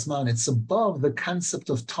 lamala me'azman. It's above the concept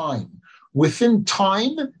of time. Within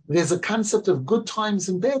time, there's a concept of good times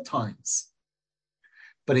and bad times.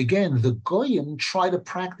 But again, the Goyim try to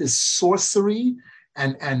practice sorcery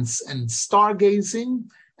and stargazing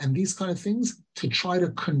and these kind of things to try to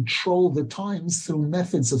control the times through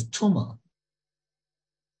methods of tumah.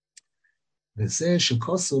 And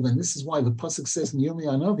this is why the pasuk says in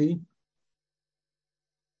Yirmiyah Hanavi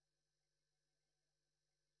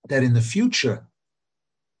that in the future,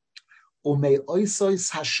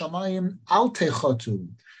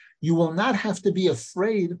 you will not have to be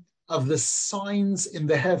afraid of the signs in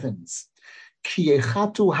the heavens.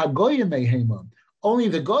 Only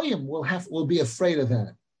the goyim will be afraid of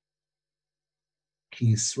that.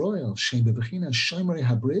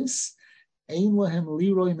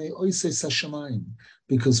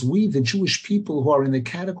 Because we, the Jewish people who are in the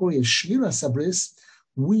category of Shmiras Habris,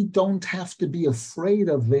 we don't have to be afraid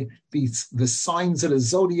of the signs of the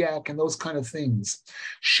zodiac and those kind of things.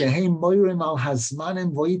 They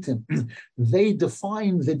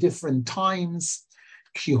define the different times.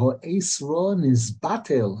 Because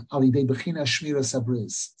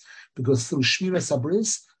through Shmiras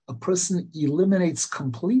Habris, a person eliminates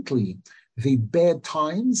completely the bad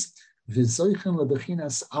times, and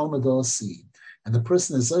the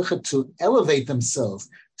person is zoichet to elevate themselves,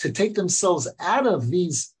 to take themselves out of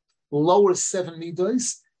these lower 7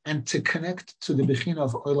 midos and to connect to the Bechina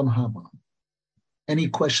of Olam Haba. Any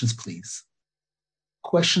questions, please?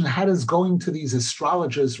 Question, how does going to these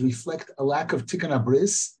astrologers reflect a lack of tikkun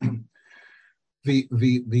abris?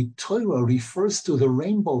 The Torah refers to the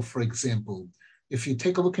rainbow, for example. If you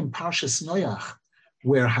take a look in Parshas Noach,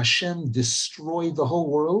 where Hashem destroyed the whole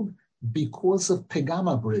world because of pegam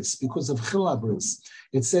abris, because of chil abris.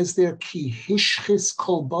 It says there, ki hishchis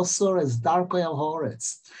kol basar as darkei al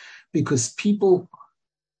haaretz, because people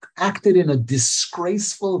acted in a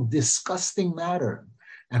disgraceful, disgusting manner.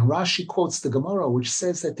 And Rashi quotes the Gemara, which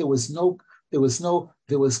says that there was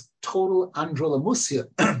total androlamusia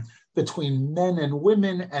between men and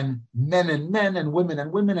women and men and women,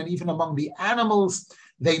 and even among the animals,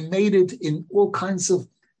 they made it in all kinds of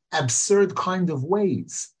absurd kind of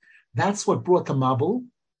ways. That's what brought the Mabul.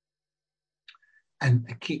 And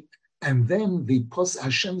then the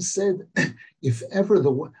Hashem said, if ever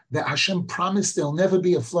the Hashem promised there'll never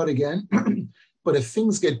be a flood again, but if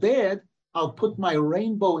things get bad, I'll put my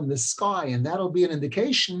rainbow in the sky, and that'll be an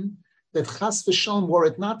indication that chas v'shalom, were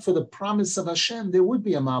it not for the promise of Hashem, there would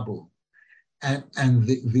be a Mabul. And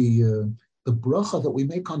the bracha that we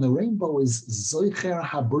make on the rainbow is Zoicher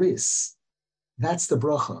Habris. That's the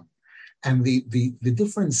bracha. And the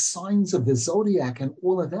different signs of the zodiac and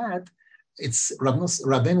all of that, it's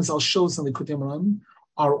Rabbeinu Zal shows in the Likutey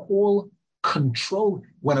are all controlled.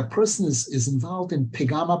 When a person is involved in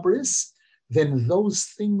pegam abris, then those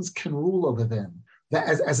things can rule over them.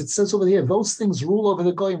 As it says over here, those things rule over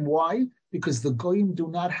the goyim. Why? Because the goyim do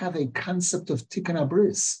not have a concept of tikkun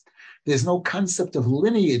abris. There's no concept of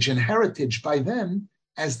lineage and heritage by them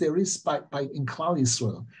as there is by in Klal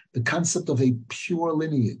Yisrael, the concept of a pure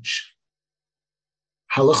lineage.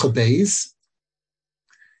 Halakha Beis,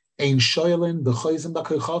 Ein shoyelin b'choizim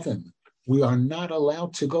b'koichavim. We are not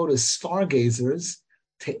allowed to go to stargazers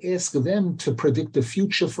to ask them to predict the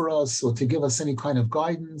future for us or to give us any kind of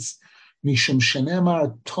guidance. Mishum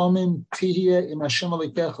shenemar tomim tihye im Hashem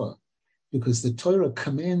alekecha. Because the Torah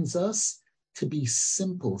commands us to be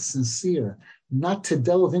simple, sincere, not to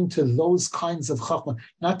delve into those kinds of chachma,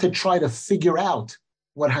 not to try to figure out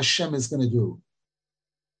what Hashem is going to do.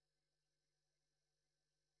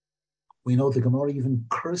 We know the Gemara even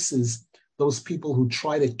curses those people who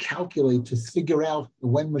try to calculate to figure out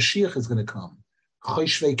when Mashiach is going to come.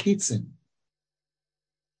 Choshvei kitzin.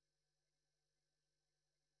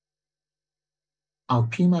 Al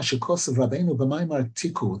pima shekos of Rabbeinu b'maimar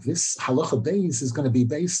tiku. This halacha beis is going to be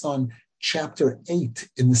based on chapter 8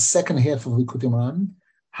 in the second half of Likutey,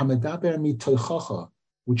 Hamedaber mitoichacha,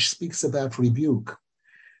 which speaks about rebuke.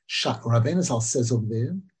 Rabbeinu Zal says over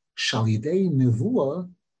there, Shalidei nevuah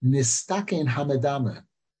nistaken hamedame.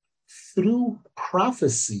 Through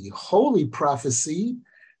prophecy, holy prophecy,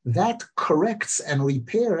 that corrects and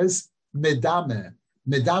repairs medame.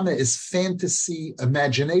 Medame is fantasy,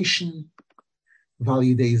 imagination.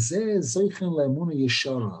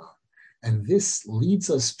 And this leads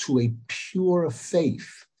us to a pure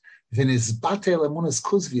faith. It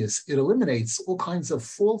eliminates all kinds of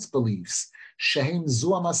false beliefs,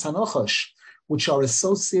 which are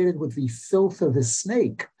associated with the filth of the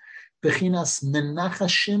snake. As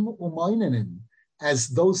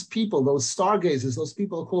those people, those stargazers, those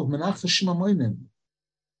people are called menachashim u'moinen.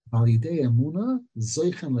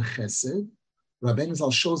 Rabbeinu Zal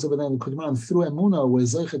shows over there in the Likutey through Emunah we're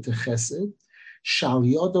zeichet to Chesed, shal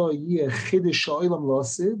yodo yeh chidush ha'olam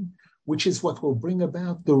losid, which is what will bring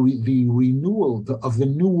about the renewal of the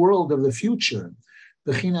new world of the future.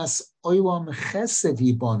 Bechinas olam Chesed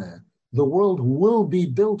yiboneh, the world will be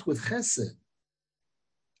built with Chesed.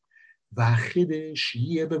 V'achidush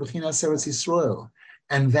yeh bechinas Eretz Yisrael,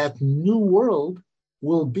 and that new world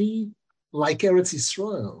will be like Eretz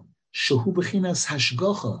Yisrael, shehu bechinas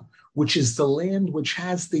hashgacha, which is the land which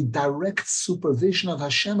has the direct supervision of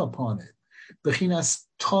Hashem upon it. Bechinas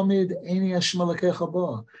tomid eini Hashem alekecha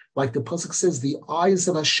ba. Like the pasuk says, the eyes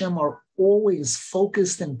of Hashem are always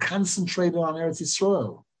focused and concentrated on Eretz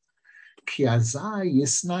Yisrael. Ki azai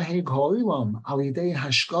yisnaheg ha'olam al yidei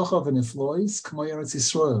hashgacha v'niflois k'mo Eretz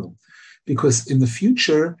Yisrael. Because in the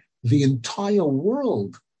future, the entire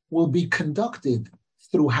world will be conducted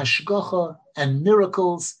through hashgacha and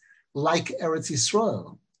miracles like Eretz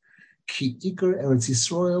Yisrael. Ki ikar Eretz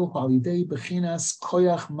Yisrael halidei bechinas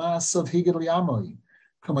koyach ma'asav higel yamoy.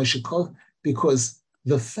 Because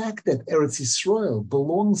the fact that Eretz Yisrael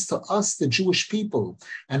belongs to us, the Jewish people,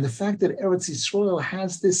 and the fact that Eretz Yisrael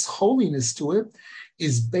has this holiness to it,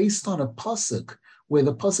 is based on a pasuk where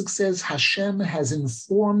the pasuk says Hashem has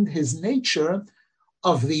informed His nature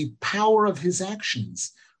of the power of His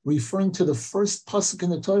actions, referring to the first pasuk in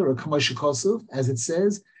the Torah, as it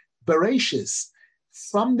says, Bereshis.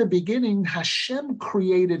 From the beginning, Hashem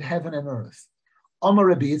created heaven and earth. Amar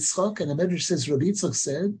Rabbi Yitzchak, and the Medrash says Rabbi Yitzchak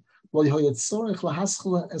said, if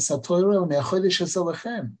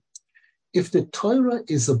the Torah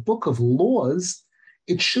is a book of laws,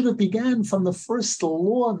 it should have began from the first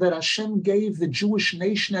law that Hashem gave the Jewish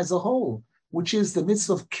nation as a whole, which is the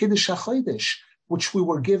mitzvah of Kiddush HaChodesh, which we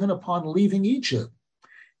were given upon leaving Egypt.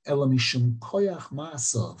 However,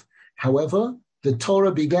 the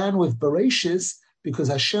Torah began with Bereshis because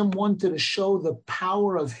Hashem wanted to show the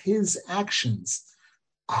power of His actions.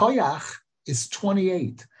 Koyach is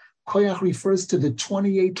 28. Koyach refers to the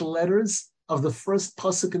 28 letters of the first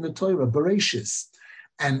pasuk in the Torah, Bereshis.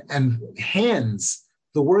 And hands,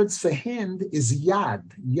 the words for hand is Yad.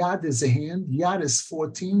 Yad is a hand, Yad is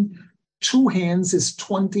 14. Two hands is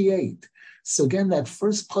 28. So again, that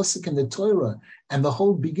first pasuk in the Torah and the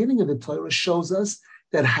whole beginning of the Torah shows us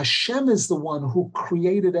that Hashem is the one who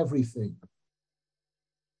created everything.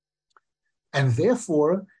 And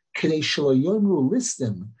therefore, Kedei Shelo Yomru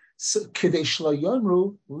listim, Kedei Shelo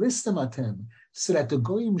Yomru listim atem, so that the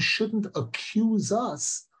Goyim shouldn't accuse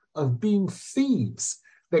us of being thieves.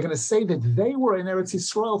 They're going to say that they were in Eretz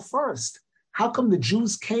Yisrael first. How come the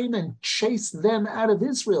Jews came and chased them out of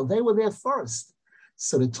Israel? They were there first.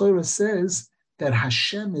 So the Torah says that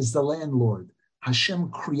Hashem is the landlord.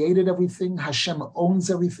 Hashem created everything. Hashem owns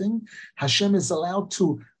everything. Hashem is allowed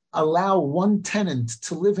to allow one tenant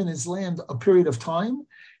to live in his land a period of time.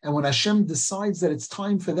 And when Hashem decides that it's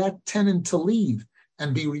time for that tenant to leave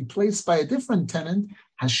and be replaced by a different tenant,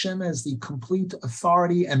 Hashem has the complete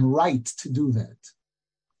authority and right to do that.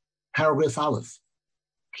 Paragraph Aleph.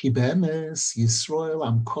 Ki be'emes Yisrael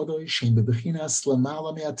am kodosh shein bebechinas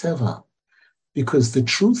lamala me'ateva. Because the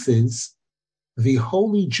truth is, the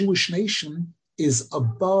holy Jewish nation is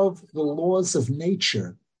above the laws of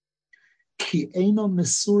nature. Ki eino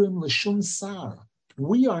mesurim l'shum sar.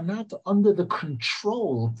 We are not under the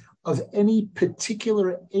control of any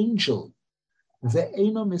particular angel.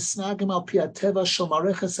 Ve'eino misnagim al pi hateva shel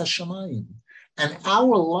mareches hashamayim. And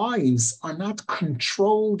our lives are not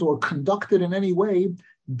controlled or conducted in any way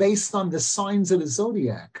based on the signs of the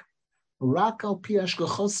zodiac. Rak al pi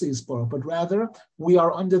hashgachos yisborach, but rather we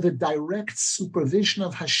are under the direct supervision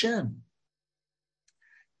of Hashem.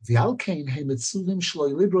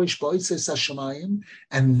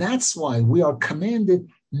 And that's why we are commanded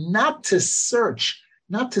not to search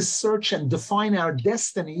and define our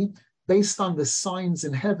destiny based on the signs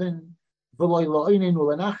in heaven. As the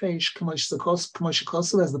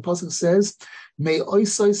pasuk says,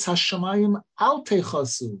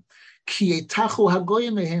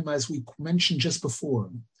 as we mentioned just before.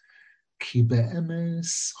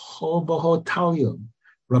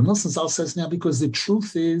 Rav Nasan Zal says now, because the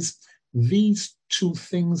truth is, these two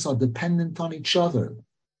things are dependent on each other.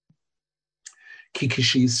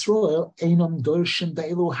 Yisrael einam dorshim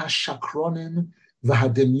be'elu hashakronim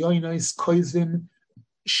v'hademyonos koizim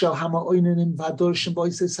shel hamaoinim v'hadorshim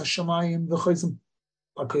boises hashamayim v'choizim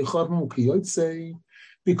v'koichavim u'kiyotzei.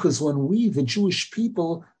 Because when we, the Jewish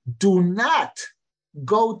people, do not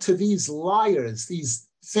go to these liars, these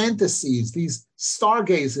fantasies, these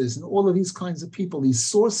stargazers, and all of these kinds of people, these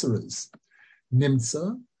sorcerers,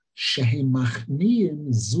 nimtza shehem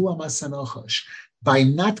machniim zu masanochash. By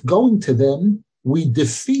not going to them, we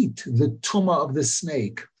defeat the tumah of the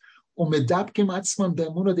snake. Umedapkim atzman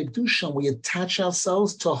be'emunah dekdusha. We attach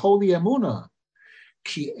ourselves to holy emunah.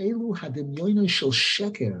 Ki elu hademyonos shel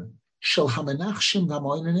sheker shel hamenachshim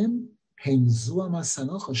v'hamoinim heim zu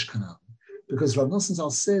masanochash kanal. Because Rav Nasan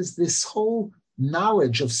Zal says this whole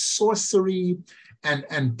knowledge of sorcery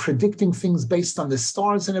and predicting things based on the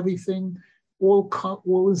stars and everything, all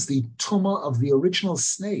is the tumah of the original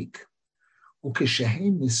snake.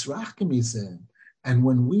 And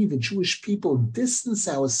when we, the Jewish people, distance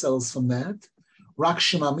ourselves from that,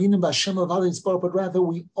 but rather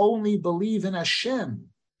we only believe in Hashem,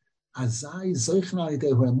 through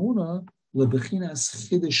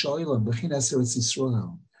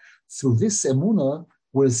this emunah,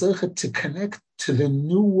 we're zeichet to connect to the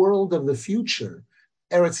new world of the future,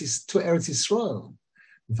 to Eretz Yisrael.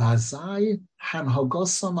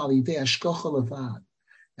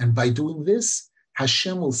 And by doing this,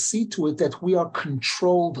 Hashem will see to it that we are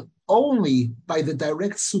controlled only by the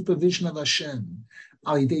direct supervision of Hashem,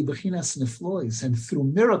 and through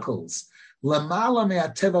miracles, above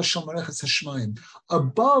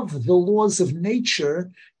the laws of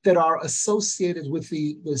nature that are associated with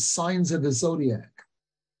the signs of the zodiac.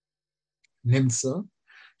 Nimtza,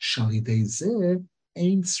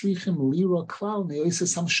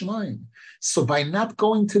 so by not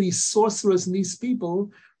going to these sorcerers and these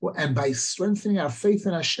people, and by strengthening our faith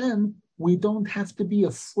in Hashem, we don't have to be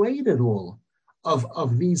afraid at all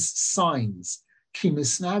of these signs.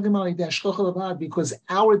 Because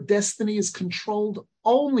our destiny is controlled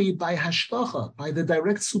only by hashgacha, by the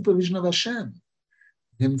direct supervision of Hashem.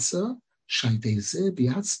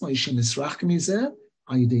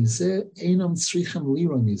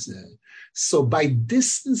 So by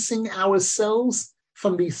distancing ourselves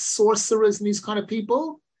from these sorcerers and these kind of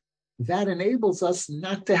people, that enables us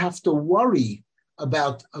not to have to worry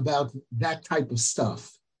about that type of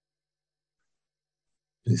stuff.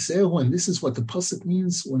 This is what the pasuk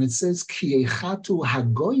means when it says Ki echatu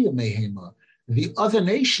hagoya mehema. The other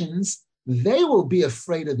nations, they will be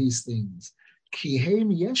afraid of these things. Ki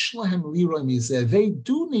heim yesh lahem liroi mizeh. They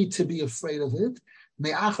do need to be afraid of it.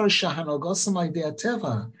 Me'achar shahanogosam idea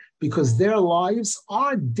teva, because their lives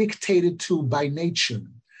are dictated to by nature.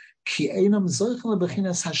 Ki einam zoichen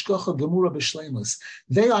lebechinas hashgacha gemura b'shleimus.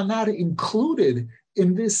 They are not included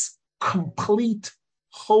in this complete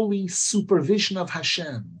holy supervision of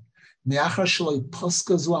Hashem.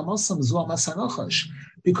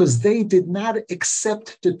 Because they did not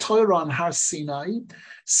accept the Torah on Har Sinai,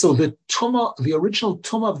 so the original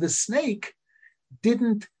tumah of the snake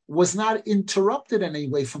was not interrupted in any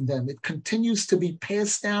way from them. It continues to be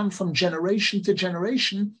passed down from generation to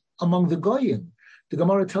generation among the Goyim. The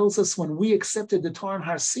Gemara tells us when we accepted the Torah on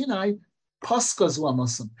Har Sinai,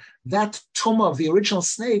 that tumah of the original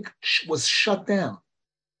snake was shut down.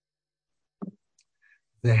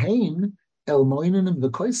 The Hain El Moinim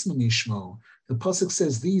the Koismanishmo. The pasuk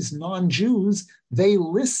says these non-Jews, they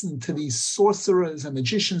listen to these sorcerers and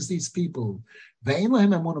magicians, these people. They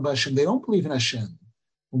don't believe in Hashem.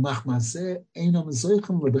 And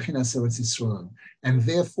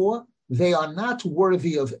therefore, they are not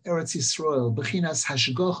worthy of Eretz Yisrael, Bechinas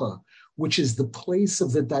Hashgacha, which is the place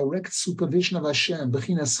of the direct supervision of Hashem,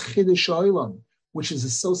 Bechinas Chidush Olam, which is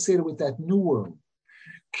associated with that new world.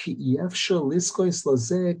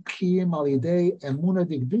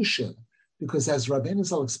 Because as Rabbeinu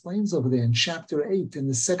Zal explains over there in chapter 8, in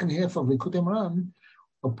the second half of Likutey,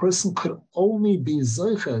 a person could only be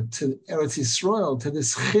zoicha to Eretz Yisrael, to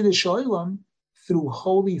this Chidush Olam, through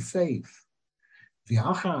holy faith.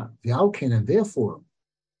 And therefore,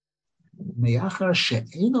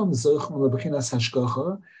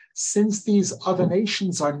 since these other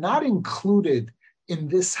nations are not included in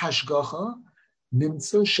this hashgacha,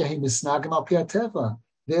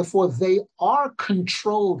 therefore they are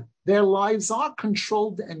controlled, their lives are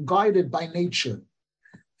controlled and guided by nature.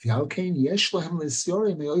 And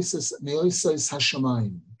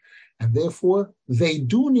therefore they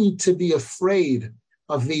do need to be afraid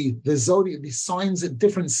of the zodiac, the signs,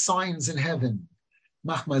 different signs in heaven.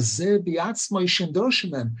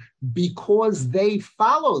 Because they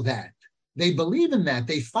follow that. They believe in that,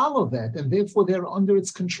 they follow that, and therefore they're under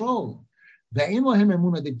its control. They do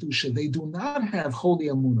not have holy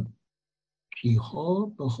emunah.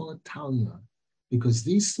 Because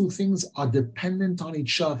these two things are dependent on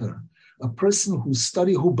each other. A person who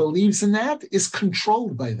believes in that is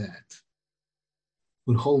controlled by that.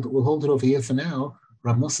 We'll hold it over here for now.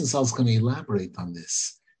 Rav Nosson Zal is going to elaborate on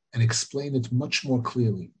this and explain it much more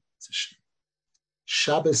clearly.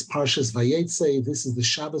 Shabbos Parshas Vayetze. This is the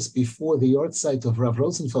Shabbos before the Yortzeit of Rav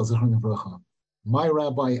Rosenfeld Zechron Livracha, my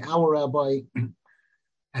rabbi, our rabbi,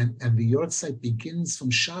 and the Yortzeit begins from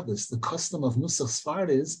Shabbos. The custom of Nusach Sfard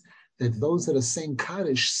is that those that are saying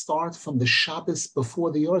Kaddish start from the Shabbos before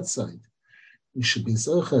the Yortzeit. We should be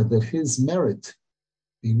zocher that his merit,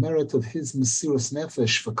 the merit of his Mesiras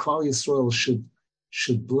Nefesh for Klal Yisrael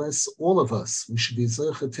should bless all of us. We should be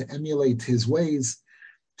zocher to emulate his ways,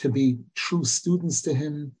 to be true students to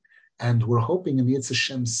him. And we're hoping in the Yitz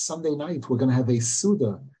Hashem Sunday night, we're going to have a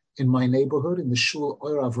Suda in my neighborhood, in the Shul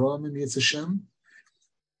Oyer Avraham in the Yitz Hashem.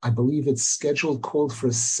 I believe it's called for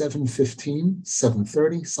 7:15,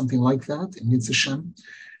 7:30, something like that in Yitz Hashem.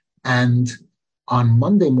 And on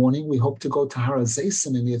Monday morning, we hope to go to Har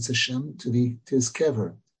HaZeisim in Yitz Hashem to his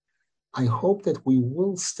kever. I hope that we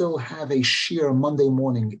will still have a shir Monday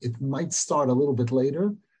morning. It might start a little bit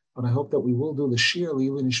later, but I hope that we will do the shir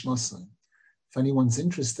L'ilui Nishmasa. If anyone's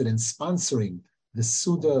interested in sponsoring the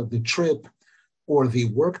Suda, the trip, or the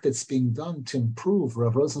work that's being done to improve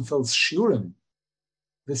Rav Rosenfeld's shiurim,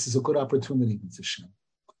 this is a good opportunity.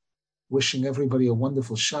 Wishing everybody a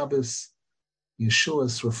wonderful Shabbos,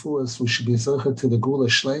 Yeshuas, Refuas. We should be zocher to the Gula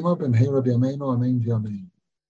Shleima, B'mheira B'yameinu, Amen V'yamein.